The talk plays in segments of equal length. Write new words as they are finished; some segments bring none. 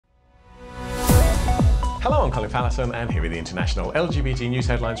I'm Colin Fallison, and here are the international LGBT news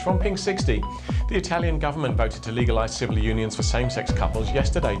headlines from Pink 60. The Italian government voted to legalise civil unions for same-sex couples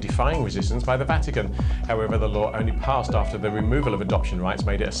yesterday, defying resistance by the Vatican. However, the law only passed after the removal of adoption rights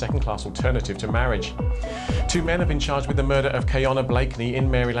made it a second-class alternative to marriage. 2 men have been charged with the murder of Kayona Blakeney in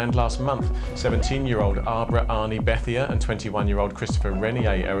Maryland last month. 17-year-old Arbra Arnie Bethia and 21-year-old Christopher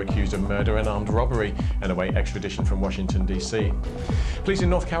Renier are accused of murder and armed robbery and await extradition from Washington, D.C. Police in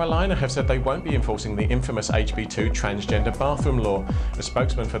North Carolina have said they won't be enforcing the infamous HB2 transgender bathroom law. A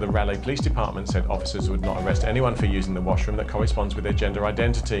spokesman for the Raleigh Police Department said officers would not arrest anyone for using the washroom that corresponds with their gender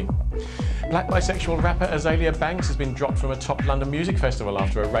identity. Black bisexual rapper Azealia Banks has been dropped from a top London music festival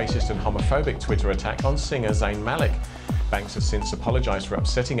after a racist and homophobic Twitter attack on singer Zayn Malik. Banks has since apologised for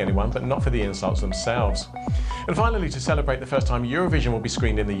upsetting anyone, but not for the insults themselves. And finally, to celebrate the first time Eurovision will be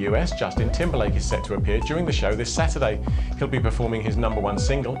screened in the US, Justin Timberlake is set to appear during the show this Saturday. He'll be performing his #1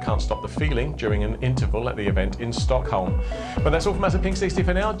 single, Can't Stop the Feeling, during an interval at the event in Stockholm. But that's all from us at Pink 60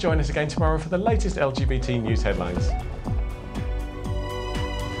 for now. Join us again tomorrow for the latest LGBT news headlines.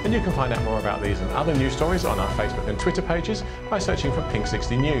 And you can find out more about these and other news stories on our Facebook and Twitter pages by searching for Pink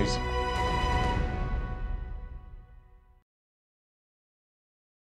 60 News.